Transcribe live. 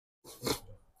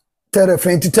tell a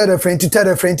friend to tell a friend to tell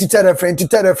a friend to tell a friend to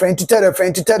tell a friend to tell a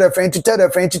friend to tell a friend to tell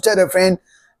a friend to tell a friend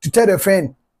to tell a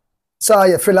friend. So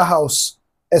your fella house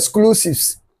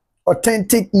exclusives,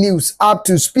 authentic news, up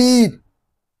to speed.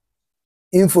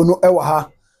 Info no ewa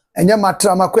ha. Enye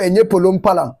matrama ko enye polom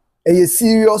palam. A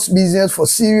serious business for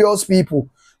serious people.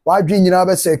 Why dream you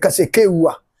never say kase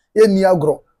kewa ye ni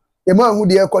agro. Ye ma hu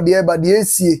de ekode ba de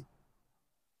esie.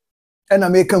 And I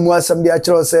make him was some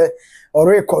the say or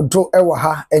record to ewa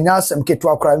ha enya asem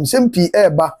keto crime simpi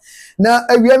eba na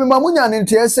awia me mamunya ne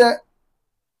ntie se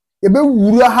ye be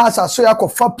wura ha asaso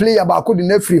yakofa player ba ko de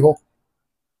na free ho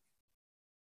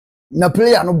na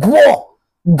player no bo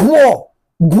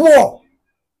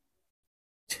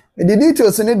the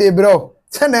details in the bro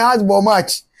ten has bo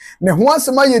match ne ho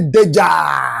asema ye deja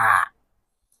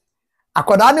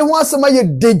akoda ne ho asema ye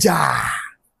deja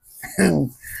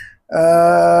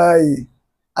ay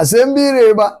asembi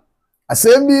reba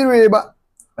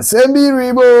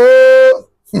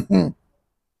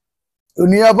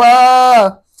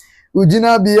uniaba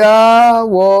ujina bia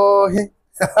wo hi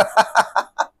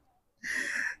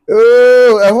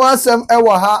oh ehun asem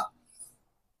ewa ha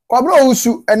kwabro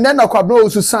Owusu enne na kwabro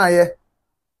Owusu sanye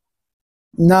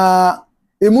na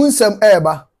emunsem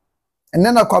eba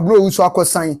enne na kwabro Owusu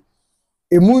akosan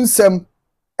emunsem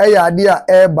eya ade a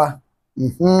eba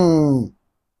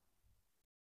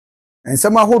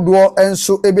ensema hodo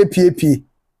enso ebepiepie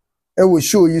ewo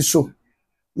show yi so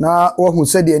na wohu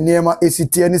sede niema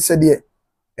esitie ne sede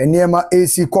niema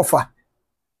esi kofa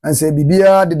anse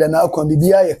bibia de na akwan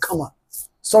bibia ye kama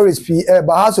stories p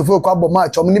ba house of folk abo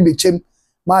match omni Bechem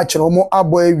match no mo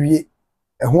abo awie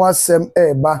eho asem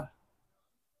eba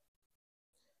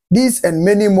this and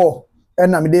many more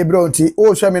and am dey bronti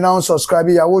o hwe me now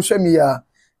subscribe ya wo hwe me ya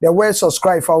the way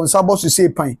subscribe for us Aborso say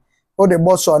pan o the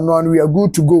boss no we are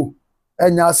good to go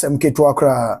enya asem keto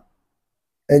akra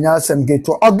enya asem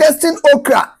keto Augustine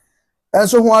Okra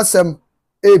enso ho asem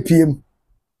APM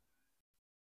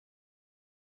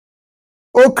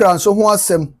Okra enso ho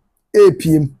asem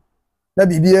APM na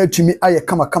bibia atumi aye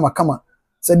kama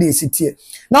say dey sitie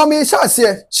now me sha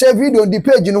share video on the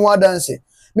page no wa dance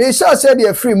me sha say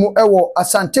dey free mu ewo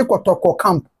Asante Kotoko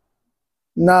camp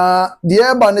na dey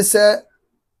eba ne say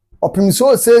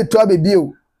opimso say to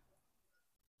abebio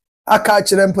aka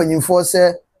kire mpanyimfo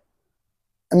se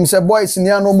mse boys ni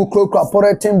anu mu krokra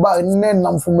poretin bag ne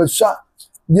namfomasua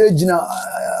ye gina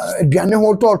aduane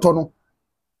ho toto no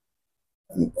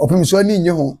opimso ni nye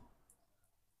ho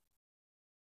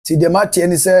ti de mate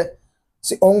ni se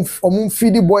on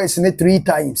feed boys ne 3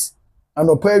 times and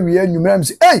opa wi anwumram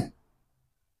se hey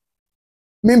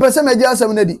me mpese meje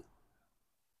asem na di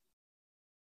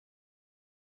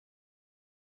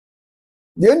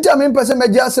de ntia me mpese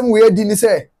meje asem we adi ni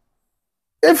se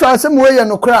if I say we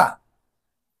no kra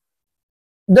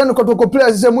then Kotoko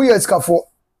players say mu yes kafo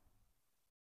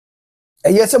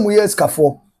eye say mu yes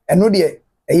kafo eno de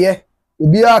eye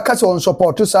obi aka say on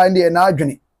support to sign de na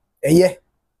adwene eye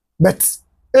but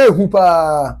hu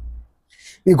pa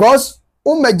because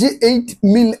umeji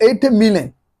 80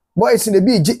 million boys in the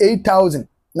be 8,000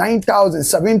 9,000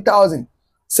 7,000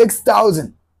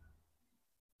 6,000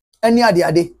 any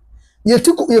ade ye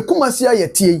kumasia ye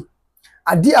tie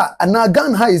ade a ana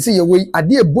gan ha ise ye wei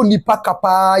ade e boni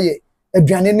pakapa ye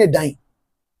aduane ne dan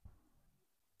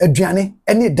aduane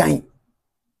ene dan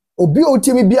obi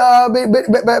otimi bia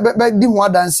be di ho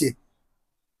adanse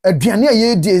aduane a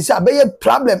ye di se abe ye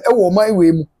problem e wo man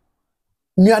we mu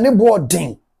nuane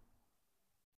boarding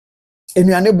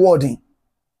enuane boarding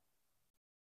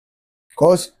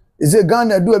cause is a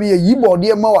Ghana do be ye board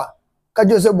ye mawa ka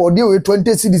jo se board ye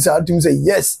 20 cedis atum say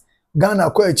yes Ghana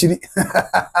ko achiri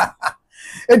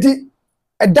eti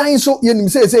a dan so yenim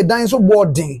say dan so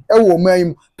boarding e wo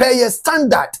man pay your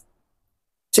standard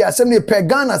ti asem ne pay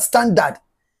Ghana standard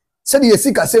say the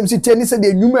sika asem si tie ni say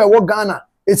the nwuma e wo Ghana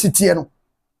esitie no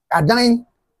adan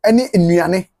ene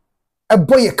nnuane e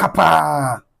boye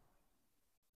kapa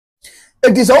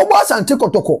eti so obo Asante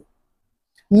Kotoko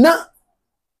na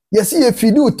yes ye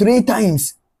feed you 3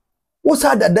 times what's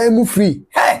that dan mu free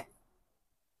hey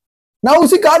na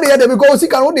usika dey there because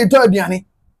usika no dey to aduane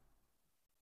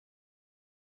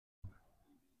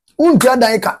unja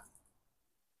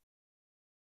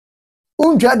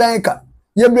daika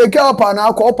ye break up na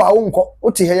akọ unko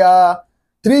oti he ya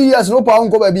 3 years no pa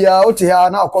unko ba bia oti ha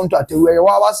na contract we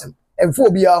wa wasem emfo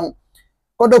bia ho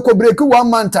Kotoko break 1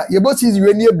 month ye bo season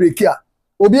we ni break a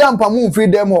obi ampa mu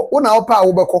freedom ho una opa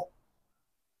wo beko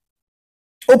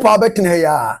opa betin he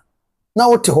ya na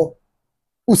oti ho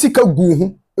usika gu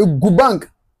ho egu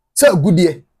bank se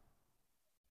agudie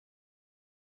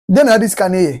den na this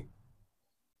can here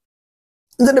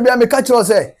nze de bia me catch you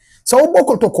say So wo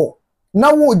Kotoko na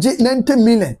wo je 90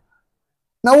 million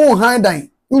na wo han dan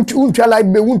untwa light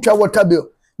bill untwa water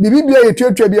bill bibi bia ye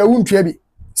tuatua bia untwa bi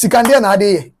sikande na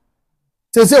ade ye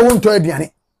se wontwa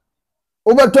aduane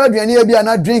wo beto aduane ye bia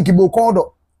na drink bo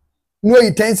kondo no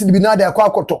yi tense bi na de akwa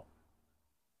akoto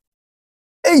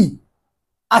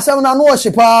asam na no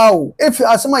hyepa o if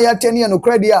asama ya tene no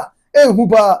credit a hu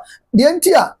pa de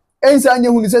ntia ensa anya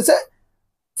hu ni se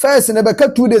first na be ka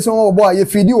 2 days wo bo a ye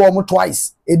feedi wo mo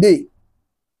twice a day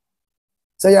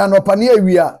say ya no pane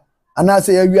awia ana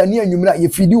say awia ni anwumra ye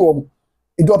feedi wo mo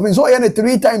it opens so ye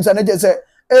 3 times and je say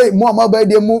mo amaba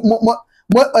de mo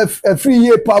free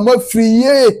ye pa mo free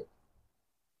ye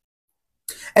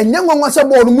enya nwanwa se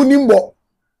bo no mu nimbo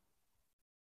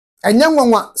enya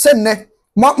nwanwa se ne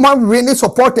ma really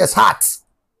supporters heart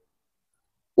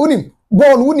unim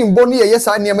bon ye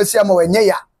yesa ne amasia ma wenye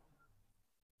ya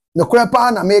no kura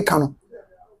pa na me ka no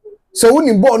so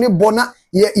unim bon ni bona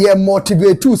ye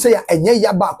motivate to say enye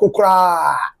ya ba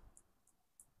kokura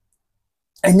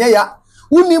enye ya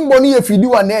unim bon ye fidi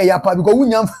wa na ya pa because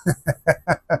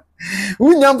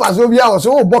unyam faso bia wo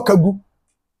so bokagu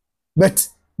but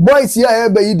boys here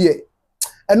be yi de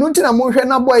enu ntina mo hwe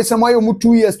na boys am ayo mu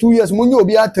 2 years mo nya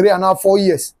obi a 3 and 4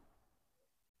 years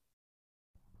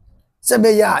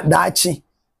sebe ya daachi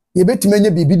ye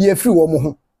betimanye bibidi afri wo mo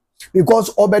ho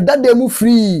because obedada mu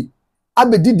free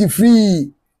abedidi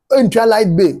free entwa light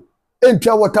bill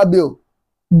entwa water bill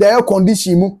the air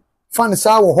condition mu fan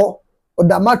sa wo ho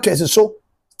oda mattress so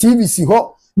tvc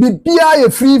ho bibia ye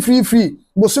free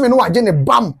bosome no waje ne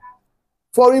bam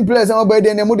foreign players am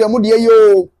obede ne mu de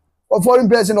yo o foreign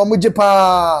players no mo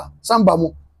jepa samba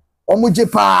mu o mo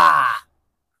jepa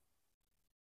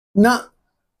na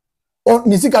o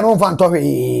nisika no fan to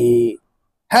he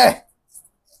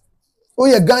o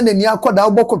ye Ghana ni akoda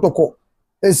wo Kotoko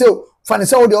e say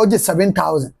fanisa wo de oje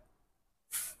 7,000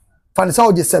 fanisa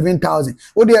oje 7,000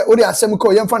 o de asem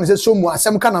ko ye fanisa somu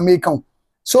asem ka na make kan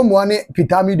somu ane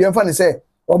pitami de fanisa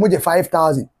o mo je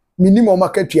 5,000 minimum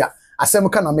marketua asem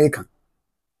ka na make kan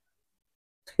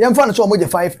ye fanisa o mo je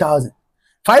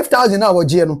 5,000 na wo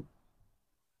je no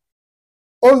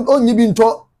onyi bi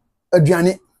nto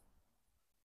aduane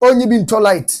onyi bi nto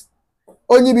light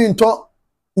onyi bi nto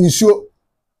nsuo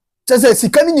tese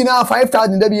sika ni nyina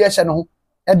 5,000 da bi ye hye no ho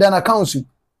eda na account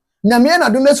nyame na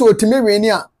do na se otime we ni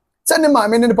a se ne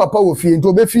maame ne papa wo fie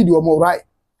nto be feed wo mo right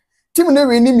tim ne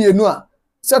we ni mienu a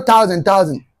se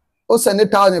 1,000 o se ne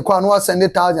 1,000 kwa no se ne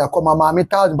 1,000 akoma maame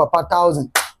 1,000 papa 1,000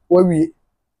 wo wie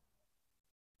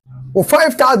o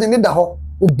 5,000 ni da ho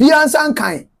obi ansan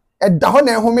kan eda ho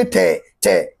na ehome te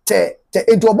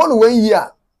ento obo no wan yi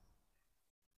a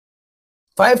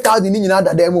 5,000 ni nyina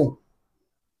da dem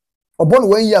obo no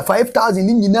wan yi a 5,000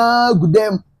 ni nyina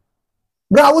gudem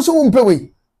bra wo so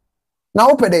mpewe na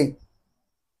wo pede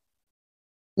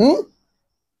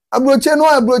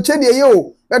abroche de ye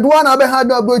o edwa na be ha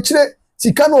do abrochire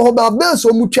sika no ho ba be so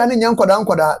mutua ne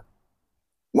nyankoda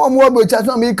mo abroche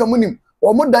aso me ka munim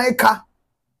wo mo dan ka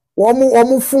wo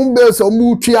mo fun be so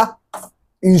mutua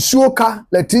insuo ka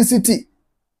electricity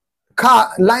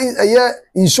car line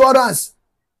insurance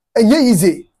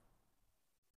easy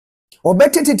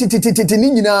obetiti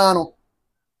ni nyina no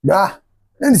bra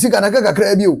na sika na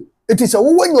kakra bi o it is a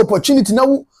wo wanya opportunity na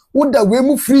wo da we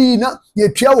mu free na ye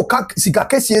tua wo sika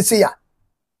kese ya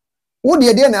wo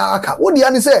de na aka wo de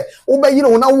ani se wo ba yire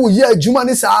wo na wo ye adwuma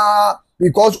ni sa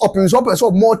because open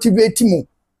so motivate mu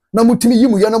na mutimi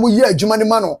yimu ya na mo ye adwuma ni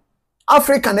ma no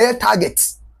Africa na target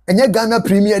enye Ghana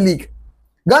Premier League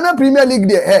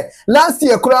there last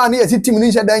year kura na ye team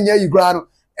ni shada nya yi kura no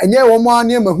enye wo mo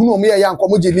ane mahunu mo ye ya nko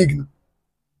mo je league no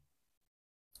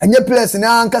enye players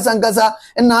na nkasa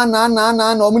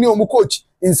na omuni omu coach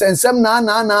insensem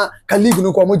na ka league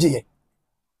no ko mo je ye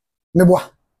meboa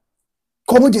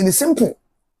ko mo je ni simple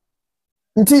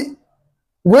nti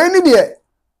we ni de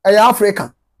aya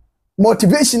African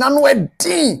motivation anu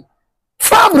edin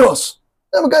fabulous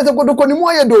na meka se Kotoko ni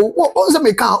mo ye do on se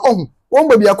meka on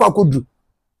ba bia kwa kodru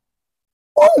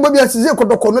on ba bia se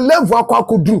Kotoko no level akwa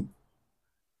kodru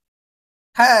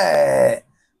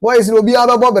boys no bia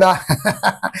ba bobra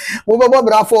mo ba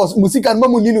bobra force musika no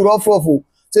mu ni no rofrofo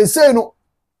se no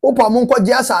opa mo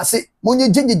nkwaje asase mo nye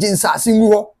jinjin sase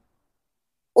ngu ho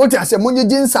o ti ase mo nye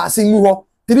jin sase ngu ho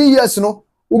 3 years no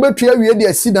wo betua wie de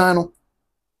asidan no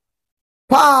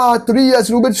pa 3 years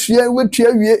no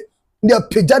betua wie de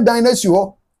pagya dan na si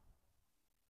ho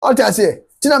o ti ase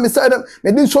tina me side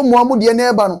me din so mo amu de na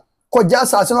eba no kwaje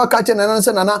asase no ka che nana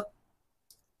se nana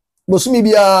bosumi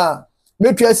bia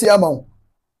betua si ama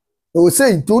o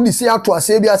say to di si ato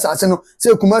ase bia asase no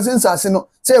say kumase nsase no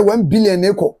say 1 billion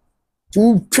eko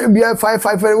to tribute 5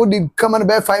 would the come and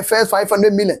bear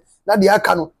 500 million. Not the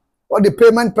Akano. Or the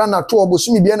payment plan at 2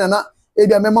 Bosumi Biana,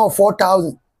 a memo of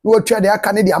 4,000. You will try the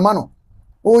Akane the Amano.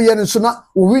 Oh, yeah, so now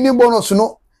winning bonus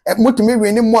no. Me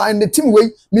winning more and the team way,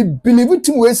 me believe it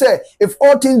team way say if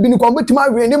all teams been coming to my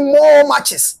winning more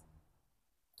matches.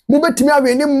 Move to me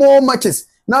winning more matches.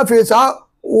 Now face how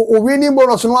winning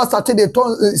bonus no started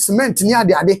the cement near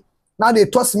the ade. Now they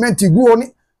toss cement to go on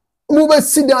it. Move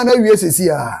sit down there yes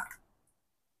here.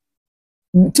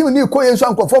 Team new koyen so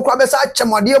anko for kwabesa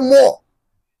chamade more.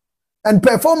 And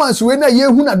performance we na ye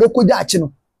hu na dokoja achi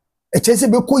no. E chese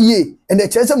be koye and e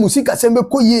chese musika sembe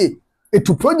koye.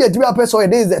 To project be a person,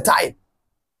 this is the time.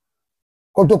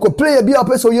 Kotoko play be a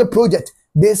person your project.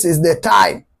 This is the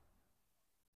time.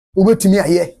 Over to me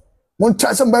here. Won't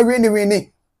try somebody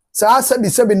winning. So I said the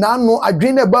 7 now no I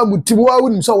dream about Mutiwa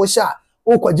wouldn't so sha.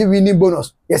 O kwaji winning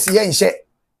bonus. Yes, yen share.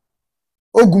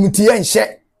 Ogumuti yen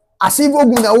share. As if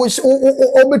Oguna wish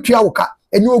o betuauka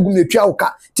and you ogum the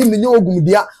tuauka. Tim the new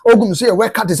ogumudia. Ogum say a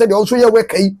work cut said also your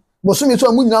work. Bosumi so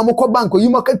amunya moko banko you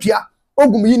makatia.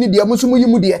 Ogum yini dia musumu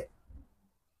yimudia.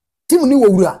 Team ni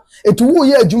wura etu wo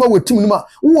ye adwuma wo team numa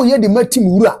wo ye de ma team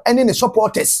wura ene ne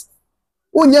supporters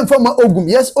wo nye mfa ma ogum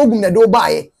yes ogum na do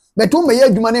baaye but wo me ye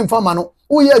adwuma ne mfa ma no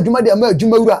wo ye adwuma de ma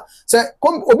adwuma wura se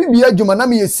obi bi adwuma na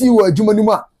me ye si wo adwuma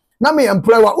numa na me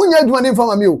employer wo nye adwuma ne mfa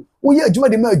ma me o wo ye adwuma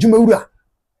de ma adwuma wura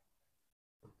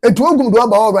etu ogum do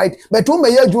aba all right but wo me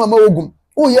ye adwuma ma ogum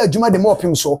wo ye adwuma de ma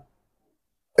opim so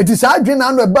eti sa adwen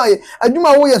na no baaye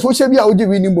adwuma wo ye so hye bia wo di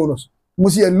winning bonus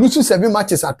musi ye lose 7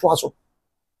 matches atwa so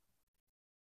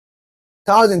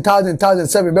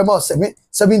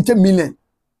 70 million.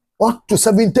 What to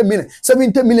 70 million?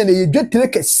 70 million. You get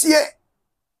take a see.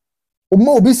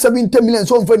 Omo be 70 million.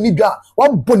 So for nigga,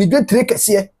 what boni get take a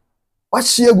see. What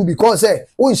share go because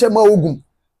o nse ma ogum.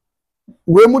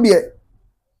 We mu de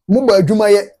mu ba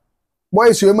adwuma ye.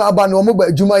 Boys we ma aba no mu ba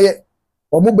adwuma ye.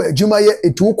 Omo ba adwuma ye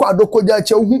etu kwa dokoja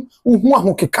che hu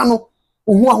ahokeka no.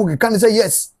 Hu ahokeka no say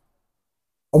yes.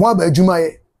 Omo ba adwuma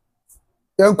ye.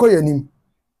 Yanko yanim.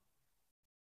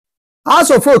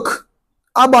 As of folk,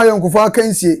 aba yonkufa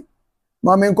kansie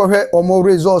ma me nkɔhwɛ omo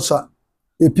results a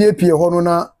epiepie hɔ no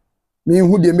na me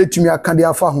hu de metumi aka de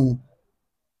afa ho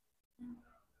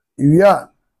ewia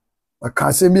aka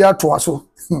asɛm bi ato aso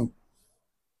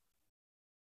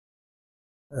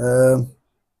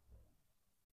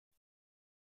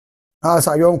as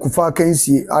a yonkufa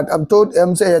kansie I'm told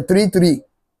say 3-3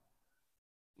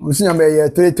 musinya me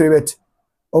 3-3 bet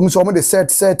so omo de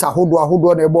set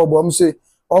ahodo na ebo say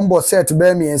ombo set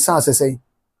be mi ensa asese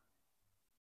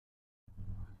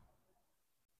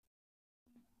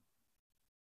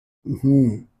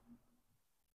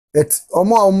it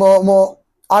omo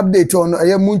update on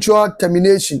mutual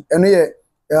termination eno ye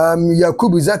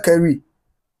Yakubu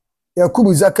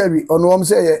Zakari ono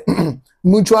say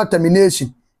mutual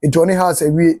termination it only has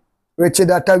a Richard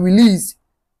data release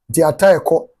the attack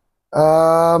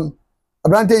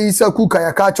abrante Isa Kuka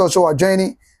ya catch also wa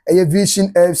joining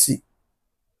Vision FC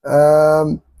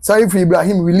sorry for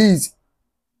Ibrahim release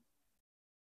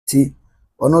ti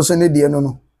ono so ne de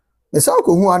no mesa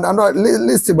ko hu and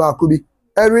list ba ko bi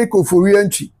Eric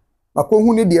Oforiantwi akọ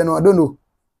hu ne de no I don't know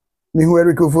me hu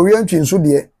Eric Oforiantwi nso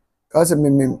de ka se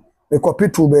me copy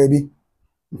to baby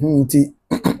ti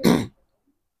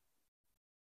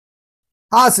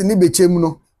has ni Bechem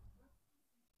no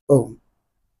oh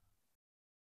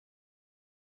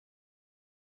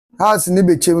has ni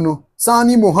Bechem no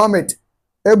Sani Mohammed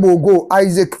Ebogo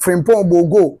Isaac Frimpong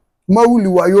Bogo Mawuli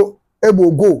Wayo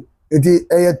Ebogo eti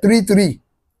 3-3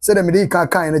 said them dey kan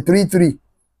 3-3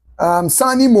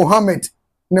 Sani Mohammed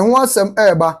ne ho asem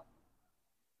eba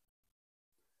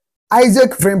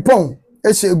Isaac Frimpong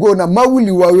go na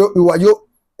Mawuli Wayo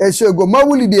go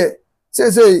Mawuli de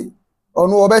say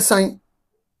ono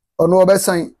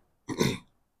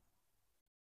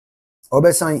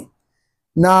obesan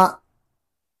na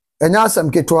enya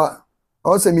asem ketwa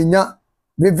o se minya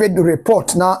vivid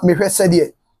report na mehwese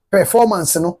de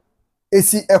performance no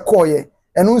esi ekoye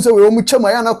enu nso we omu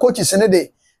chema ya na coaches ne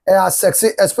de sexy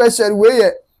especially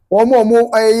we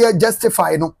omo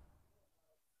justify no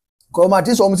ko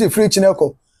matis omu se free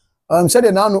chineko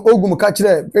said na no ogum ka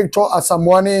kire Victor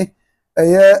Asamoane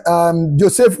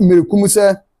Joseph Mirikum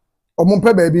se omo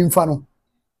mpe ba bi mfa no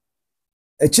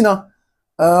echina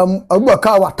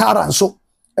Abubakar Watara nso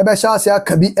ebe sha ase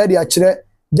aka bi e de a kire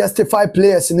justify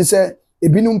players ni se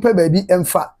ebinum pe ba bi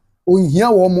emfa onhia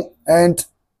wo mo and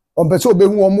ompese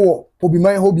obehu wo mo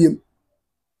pobiman hobiem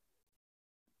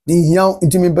ni hia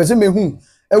intimi pese mehu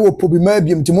e wo pobiman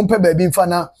biem timo pe ba bi mfa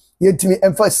na yetimi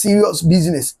emfa serious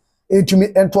business etimi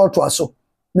entoto aso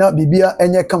na bibia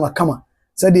enye kama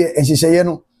se de enhyehyeye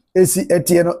no esi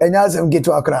etie no enya asem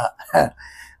gitu akra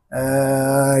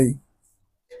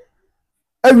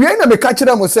awie na me ka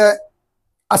kire mo se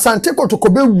asante Kotoko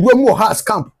be wuram wo house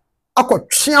camp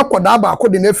akotwe akoda ba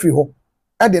akode na afiri ho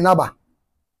e de naba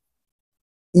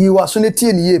yiwaso ne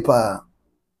tie ne ye pa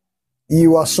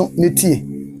yiwaso ne tie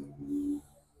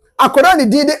akoda ne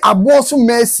di de Aborso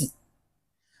Messi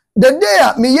the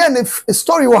day me ye ne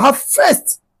story will have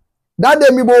first that day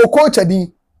me bo coach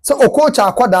din so o coach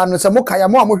akoda no se mo kaya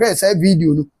mo hwe se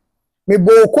video no me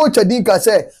bo coach din ka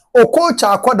se o coach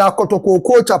akoda Kotoko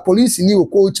coach police ni o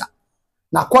coach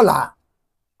na kola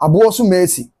Aborso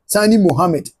Messi Sani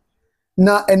Mohammed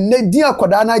na enne di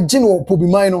akoda na gin wo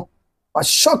pobiman no a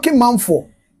shocking man for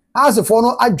as for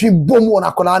no adwi bom wo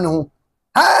na kola ne ho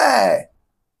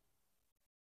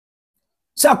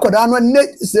sa akoda no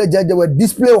ne se jaja wa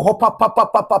display ho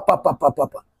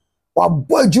papa wa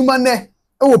boy juma ne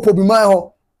e wo pobiman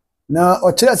ho na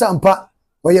o kire sa ampa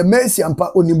o ye Messi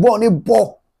ampa onimbo ne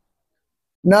bo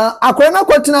na akoda na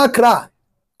kwatena akra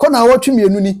ko na wo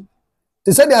twemienu ni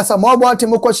te se de asama obo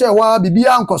atemo ko hye wa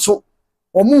bibia ankoso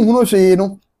omu hunu hwe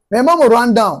no me ma mo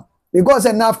run down because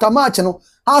and after match no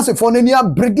house for no nia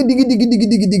break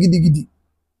digi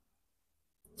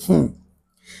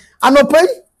anopai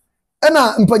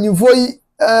ena mpanyimfo yi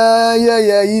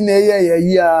yi ne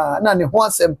yi na ne ho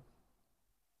asem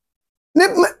ne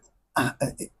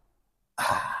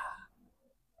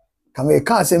kama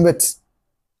ka asem bet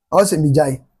awse mi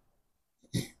jai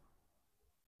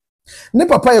ne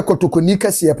papa ye Kotoko ni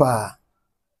kase pa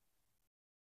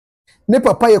ne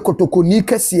papa ye Kotoko ni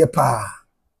kase pa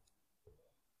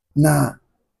na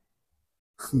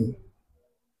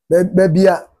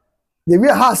bebia ye we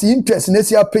house interest na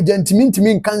si apagent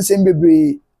mintimi nkansem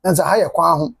bebre na za haye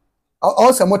kwa ho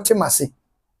awse motemase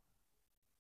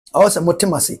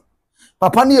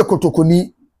papa ne ye Kotoko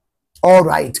ni all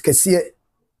right kase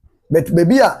but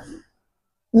bebia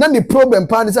na the problem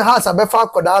pa ni se house abefa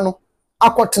akoda no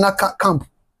akotena camp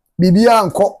bibia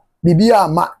anko bibia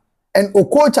ma and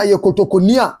okocha ye Kotoko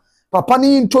ni a papa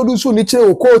ni introduce ni kire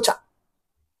okocha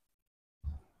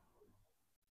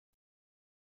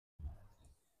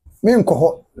me nko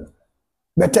ho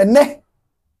betene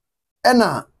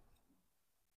ena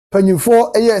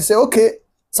panyimfo eye say okay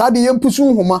sade ye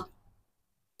mpusu nhoma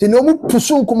te no mu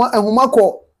pusu nhoma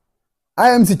ko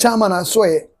IMC chairman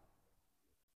asoye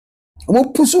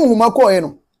mu pusu nhoma ko ye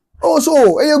no oh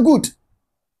so eye good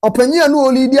opanyia no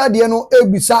olidi ade no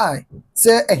ebisai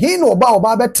se ehin no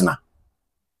oba betena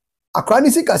akra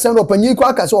ni sika se no opanyi ko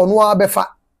aka se ono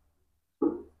abefa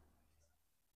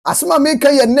asema me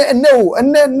kan ye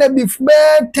ne bi be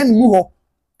 10 mu ho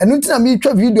enu ntina me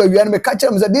twa video awia no me ka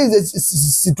kire me say this is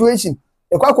a situation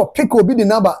e kwa pick obi the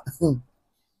number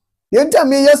ye ntia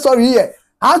me ye sorry here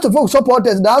how to folk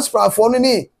supporters diaspora for no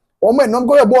ni o me no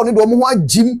go ye ball ni do mo ho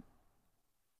agim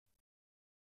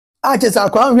chesa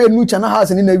akwa hwe nu cha na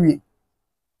house ni na wie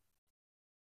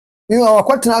you are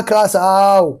kwatena class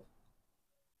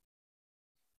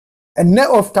and net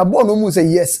of tabo no mu say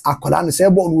yes akola no say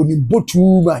ball no ni bo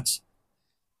too much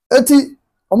eti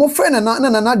omo friend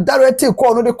na direct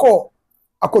call no de call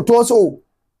akoto so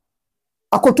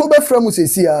akoto be frame mu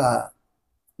sesi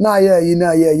na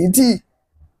ye ti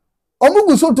omo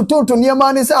gu so to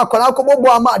niema ni say akola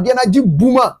akobobo ama ade na gi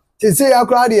buma te say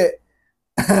akola de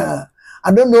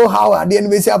I don't know how at the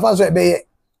end we say afanso ebeye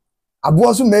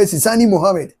Aborso Messi Sani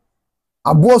Mohammed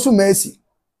Aborso Messi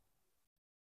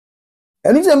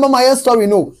enu je mama your story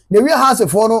no the we house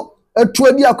for no atu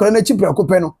adi akora na chipre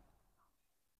kope no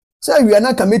say we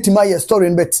na committee my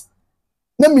story bet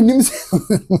na minim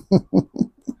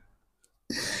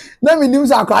na minim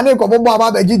sa akora na kobobo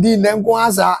aba beji din na nko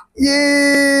asa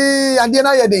ye ade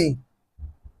na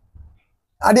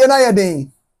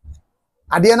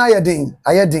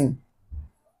yedin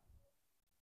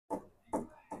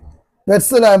but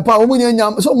still I'm pa omunya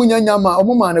nyam so omunya nyama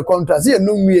omuma ne contract ye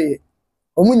no nwie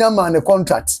omunya ma ne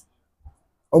contract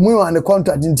omunya ne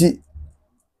contract nti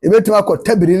ebetuma ko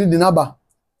tabiri ni dinaba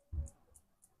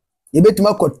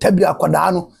ebetuma ko tabiri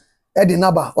akoda no e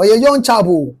dinaba oye young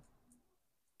chabo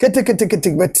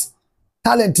kete but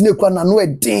talent ne kwa na no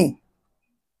edin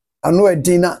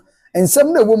na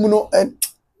ensem na womu no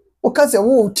o ka se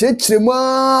wo chirechiremu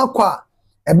akwa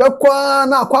ebekwa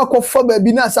na akwa fa ba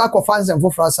bi na asa akwa nsem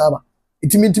foforo saba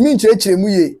itimintimi chirechiremu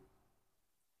ye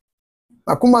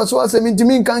akuma so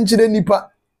asemintimi nkan chire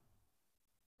nipa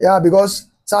yeah because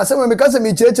sa asem me ka se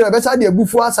mi chirechire be sa de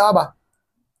abufu asaba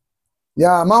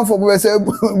yeah manfo bo be se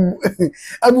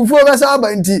abufu be sa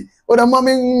aba nti o da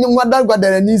mama ngwadar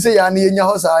gwadara ni se ya na yenya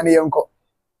ho sa na yenko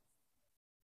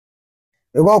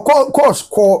e go course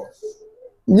ko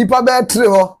nipa be tre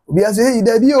ho obi ase hey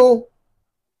da bi o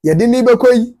ye de ni be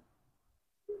koyi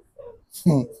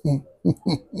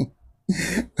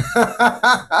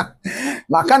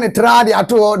maka ne tra de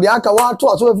ato de aka wa ato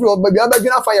aso firi ba bia ba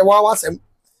dwena fa ye wa wasem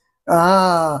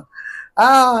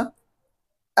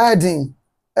adding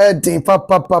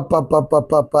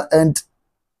papa and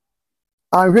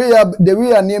here the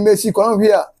way an Messi come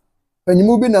here when you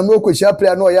move in na no kwehia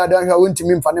player no ya dan hwa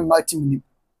wontimi mfa ne ma team ni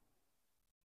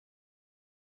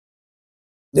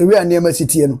the way an Messi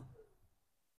tie no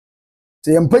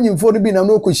se yempanyimfo no bi na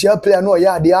no kwehia player no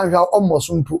ya de anhwa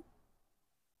omoso mpo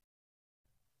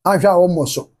anhwa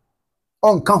omoso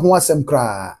onka ho asem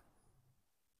kra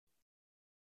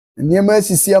nneema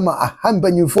asisi ama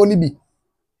ahambanyimfo no bi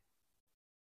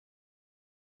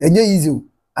enye easy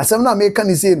asem na America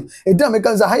ni say no eda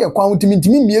America za haye kwa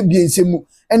ntimi mie bie nsemu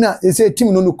ena say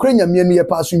team no no kranya mie no ye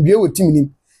pa so bie wo team ni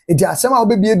enti asem a wo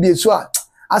bie so a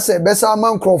ase besa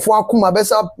man krofo akoma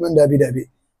besa dabi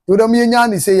to do me nya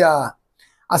ni say ya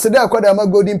asede akwada ma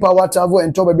golden power travel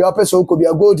and to bia pese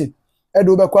okobia golden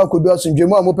edo be kwa kodu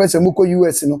asundwemu a mo pese mo ko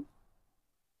US no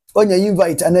onya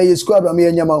invite ana ye squad am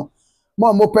ye nyama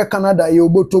mo pe Canada ye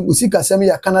oboto usika sem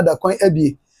ya Canada kwan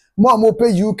abie mo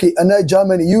pe UK and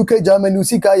Germany UK Germany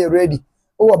usika ye ready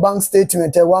our bank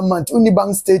statement 1 month uni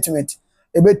bank statement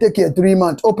e be take 3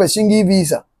 months o pe shingi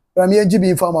visa ram ye gibi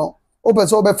informa o pe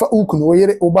so be fa ukunu o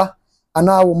yere oba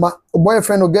ana wo ma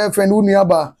boyfriend or girlfriend unu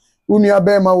aba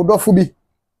ma odofo bi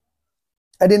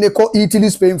e de ne ko Italy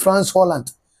Spain France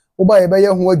Holland oba ye be ye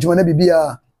ho adwuma na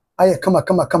bibia aye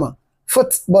kama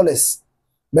footballers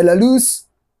Belarus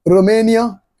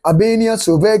Romania Albania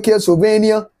Slovakia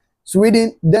Slovenia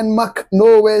Sweden, Denmark,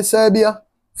 Norway, Serbia,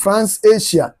 France,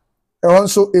 Asia.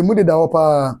 Also, a mudi da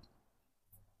opa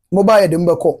mobile de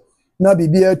mbeko na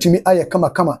bibia tumi aye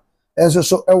kama enso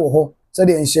so ewo ho se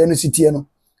de enhye no sitie no.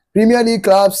 Premier League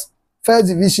clubs, first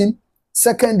division,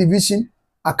 second division,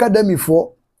 academy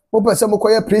for mopese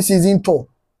mokoye pre-season tour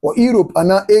or Europe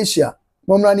ana Asia.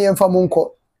 Momra ne emfa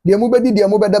monko. De mobedi de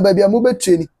mobeda ba bia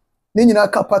mobetreni. Ni nyina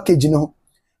ka package no.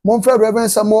 Momfa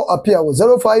Reverend Samuel appear with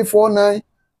 0549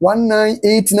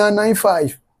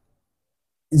 198995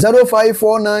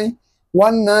 0549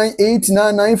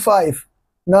 198995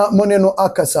 na moneno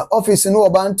akasa office no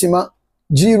obantima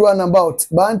G runabout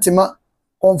bantima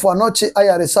konfo anoche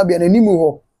ayare sabia na nimu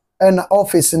ho na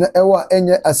office na ewa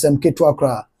enye asem ketu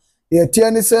akra ye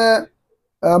tie ni se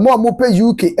mo pe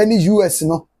UK any US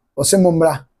no osemo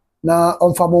mra na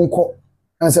onfa monko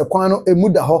anse kwan no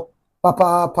emuda ho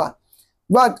papa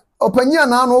but opanya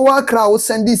na no wa kra wo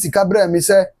sendi sika bra mi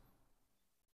se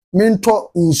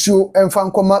minto nsuo emfa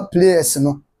nkoma players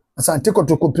no asante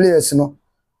Kotoko players no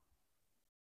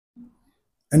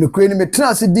eno kwani me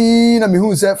trans di na me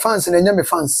hu se fans na nya me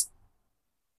fans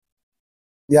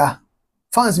yeah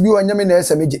fans bi wa nya me na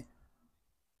ese meje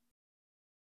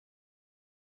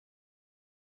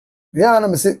yeah na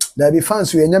me se da bi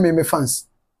fans we nya me fans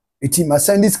eti ma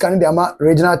sendi sika de ama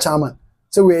regional chairman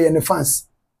so we ye ne fans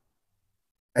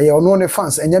aye ono ne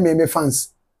fans enya me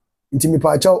fans nti mi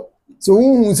pa chaw so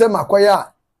hu se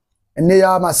makoya enne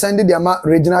ya ma send de ama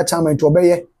regional chairman to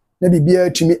obeye na bibia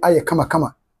atumi aye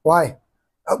kama why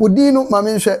odi no ma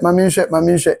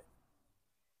menhwe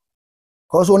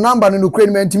cause o number no kure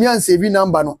me ntimi an save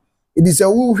number no it is a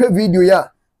wu hwe video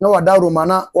ya na wada roma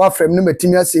na wa frame no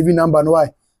matimi a save number no why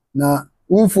na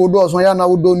wu fodo so ya na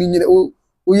wodo ni nyine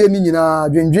o ye ni nyina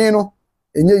dwendwen no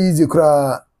enye easy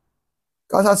kura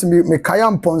kasa me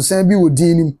kaya mponsan bi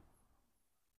wodi nim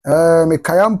me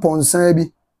kaya mponsan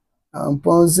bi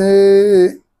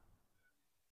mponse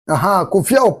aha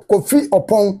kofi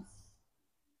opon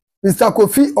Mr.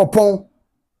 Kofi opon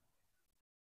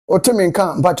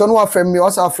otemenka mpacho no afrem me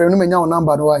osa afrem no menya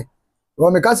number no why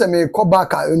wo me kasa me call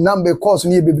back number course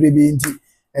ni bebrebe nti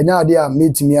enya ade a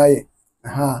metimi aye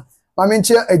aha ma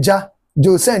menche eja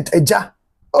Josent eja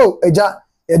oh eja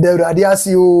e da urade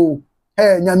ase o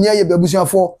nyame aye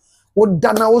babusuafo wo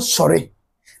dana wo sore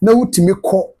na wutimi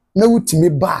ko na wutimi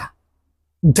ba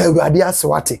da urade ase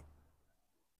wate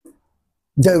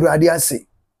da urade ase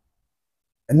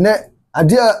ne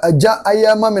ade aja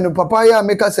aye ma me no papa ya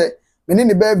meka se me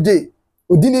ni birthday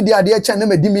odini di ade echa na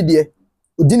madimi de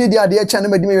odini di ade echa na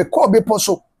madimi me ko be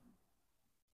poso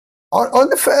on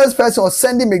the first person was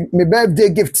sending me birthday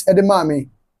gift at the mommy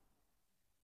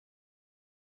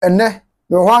and ne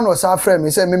me one was our friend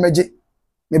me say me meje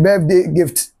me birthday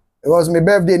gift it was my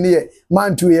birthday near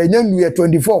man to ye new year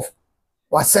 24th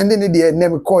was sending it the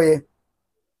name call ye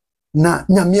na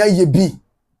nyamia ye bi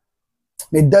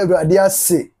me dawo ade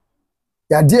ase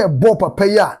ya de bo papa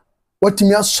ya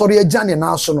watimi asori agya ne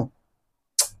na so no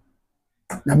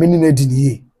na meni na di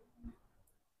nie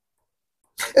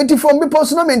enti from me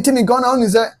personal maintain Ghana on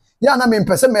is ya na me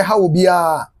mpese me ha obi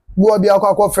a bo obi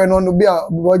akwa frɛ no no bi a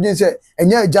bo gin say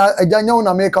enya agya nya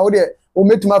na me ka wo de o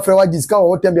metuma frɛ wa giska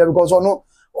o tem bia because no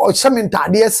o hyɛ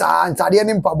ntade saa ntade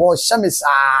ne mpa bo hyɛ me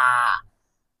saa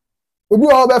obi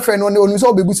a wo be frɛ no ne onu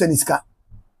so obebu saniska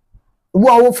obi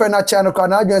a wo frɛ na cha no ka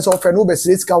na adwen so frɛ no be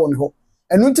saniska won ho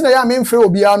enu ntina ya me mfrɛ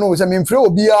obi a no se me mfrɛ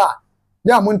obi a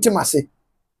ya mo ntimase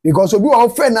because obi a wo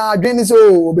frɛ na adwen ne so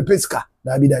obepeska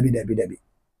dabi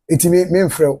eti me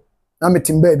mfrɛ na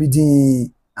metimba bi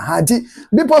di aha ti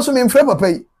bi poso me mfrɛ papa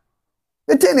yi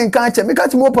eti ne nkan che me ka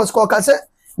ti mo poso ko ka se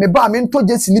me ba me nto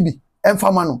jesi ni bi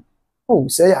emfa ma no oh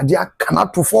say ya dia kana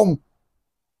to form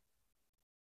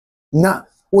na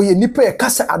oye nipa e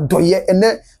kasa adoye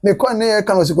ene me ko ne e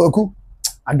kana osikoku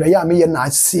adoye a me ye na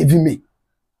save me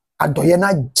adoye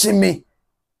na jime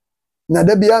na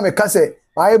da bia me kasa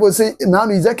Bible say na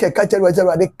no Ezekiel ka cheru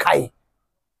cheru ade kai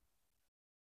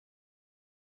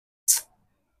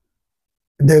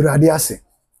de radiase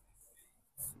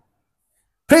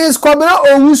Prince Kwabena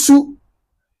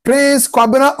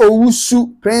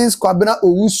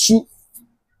Owusu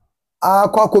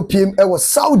akwa piem e was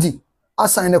Saudi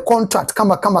assign a contract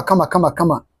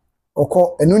kama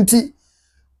oko enunti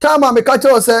tama me ka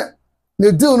cheru say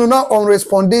the deal no na on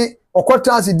responding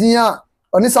okotansi din a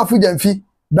oni safu jamfi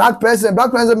black president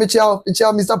Michel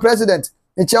Mr President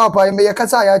Michel pa me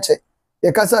yakasa ya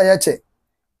che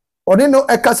oni no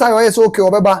ekasa yo yes okay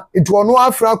obeba etu ono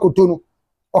afra kotono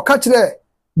oka kire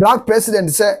black president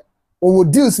say owo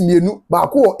deals mienu ba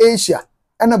ko wo Asia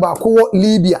ena ba ko wo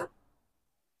Libya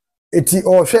eti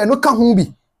o hwe no ka ho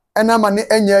bi ena ma ne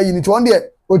anya yi ni to on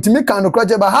de otimi kan no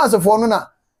kraje ba house for no na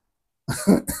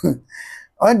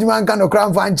on di man kan no kra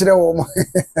mfa nkire wo mo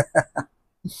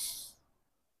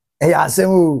ya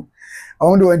asemu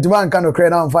on do on di man kan no kra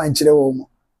na mfa nkire wo mo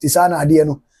ti sa na ade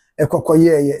no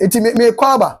ekokoye eti me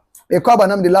kwaba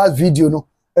nam the last video no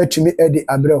atumi edi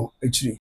abrɛ ho akiri